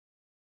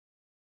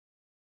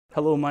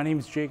Hello, my name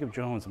is Jacob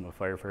Jones. I'm a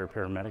firefighter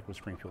paramedic with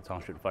Springfield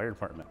Township Fire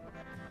Department.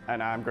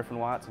 And I'm Griffin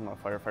Watts. I'm a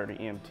firefighter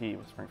EMT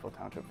with Springfield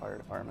Township Fire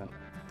Department.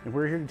 And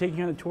we're here to take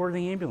you on a tour of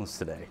the ambulance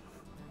today.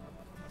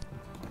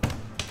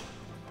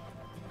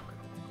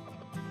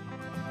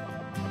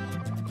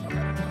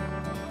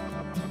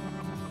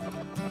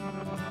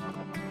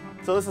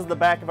 So this is the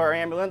back of our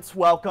ambulance.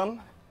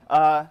 Welcome.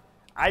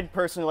 I'd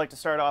personally like to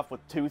start off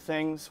with two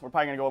things. We're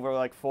probably going to go over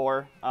like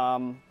four.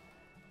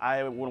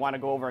 I would want to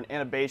go over an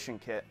intubation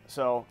kit.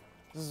 So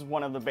this is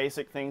one of the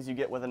basic things you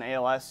get with an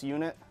ALS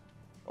unit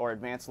or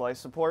advanced life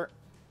support.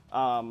 We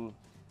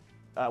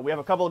have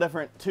a couple of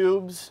different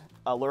tubes,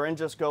 a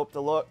laryngoscope to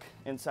look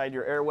inside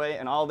your airway,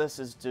 and all this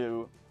is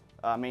to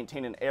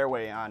maintain an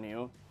airway on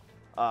you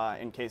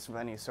in case of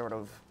any sort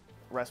of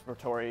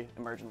respiratory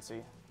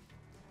emergency.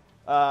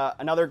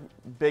 Another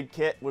big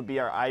kit would be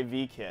our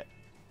IV kit.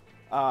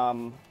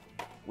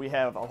 We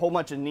have a whole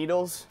bunch of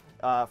needles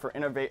for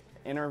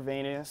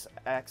intravenous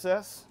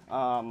access.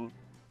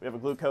 We have a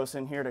glucose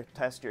in here to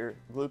test your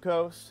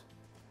glucose,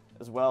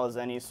 as well as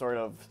any sort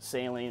of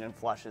saline and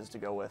flushes to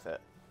go with it.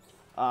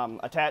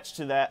 Attached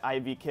to that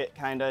IV kit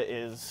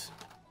is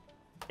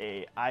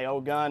a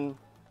IO gun,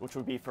 which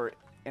would be for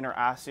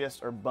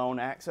interosseous or bone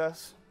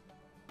access.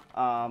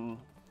 And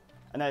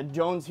then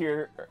Jones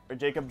here, or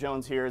Jacob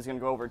Jones here, is going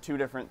to go over two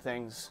different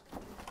things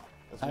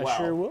as well. I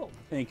sure will.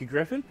 Thank you,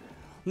 Griffin.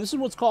 And this is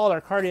what's called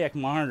our cardiac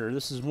monitor.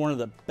 This is one of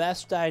the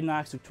best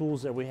diagnostic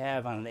tools that we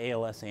have on an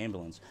ALS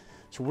ambulance.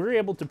 So we're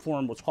able to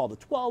perform what's called a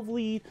 12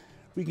 lead.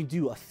 We can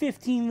do a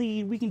 15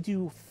 lead. We can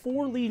do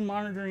 4 lead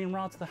monitoring en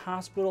route to the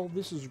hospital.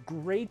 This is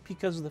great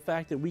because of the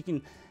fact that we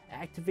can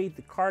activate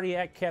the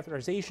cardiac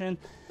catheterization,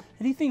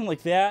 anything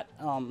like that,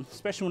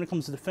 especially when it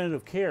comes to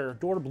definitive care.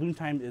 Door to balloon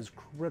time is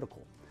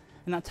critical.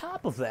 And on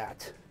top of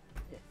that,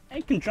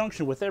 in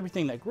conjunction with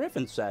everything that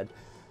Griffin said,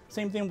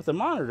 same thing with the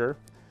monitor,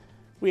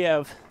 we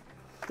have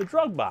the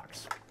drug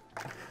box.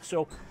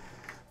 So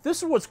this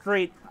is what's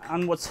great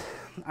on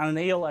an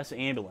ALS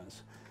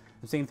ambulance.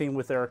 The same thing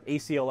with our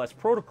ACLS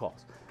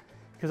protocols.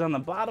 Because on the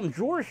bottom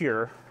drawer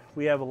here,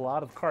 we have a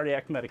lot of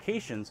cardiac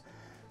medications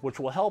which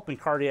will help in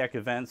cardiac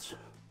events,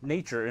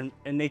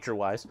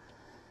 nature-wise.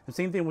 And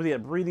same thing with the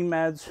breathing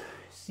meds,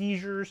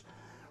 seizures.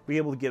 We're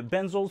able to give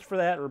benzos for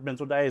that, or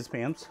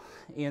benzodiazepams.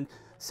 And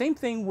same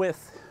thing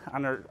with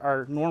on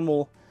our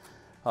normal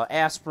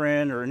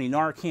aspirin or any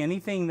Narcan,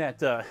 anything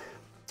that a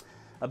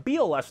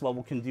BLS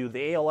level can do.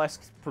 The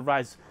ALS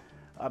provides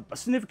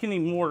significantly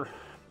more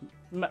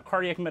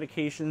cardiac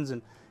medications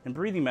and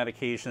breathing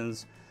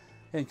medications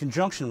in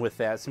conjunction with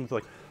that. Same with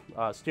like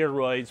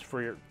steroids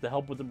to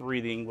help with the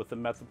breathing with the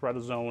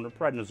methylprednisone or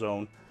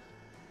prednisone.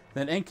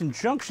 Then in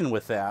conjunction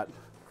with that,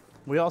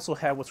 we also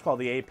have what's called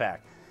the APAC.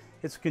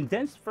 It's a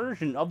condensed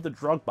version of the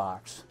drug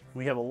box.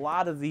 We have a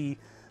lot of the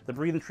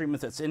breathing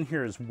treatments that's in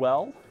here as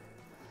well.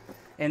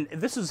 And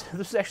this is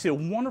actually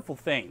a wonderful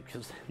thing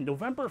because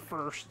November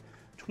 1st,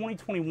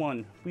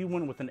 2021, we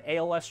went with an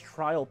ALS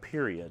trial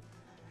period.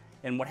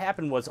 And what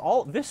happened was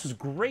this is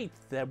great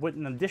that went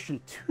in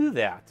addition to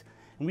that,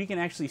 and we can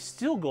actually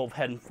still go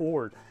ahead and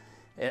forward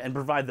and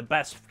provide the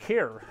best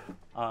care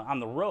on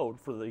the road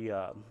for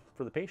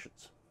the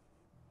patients.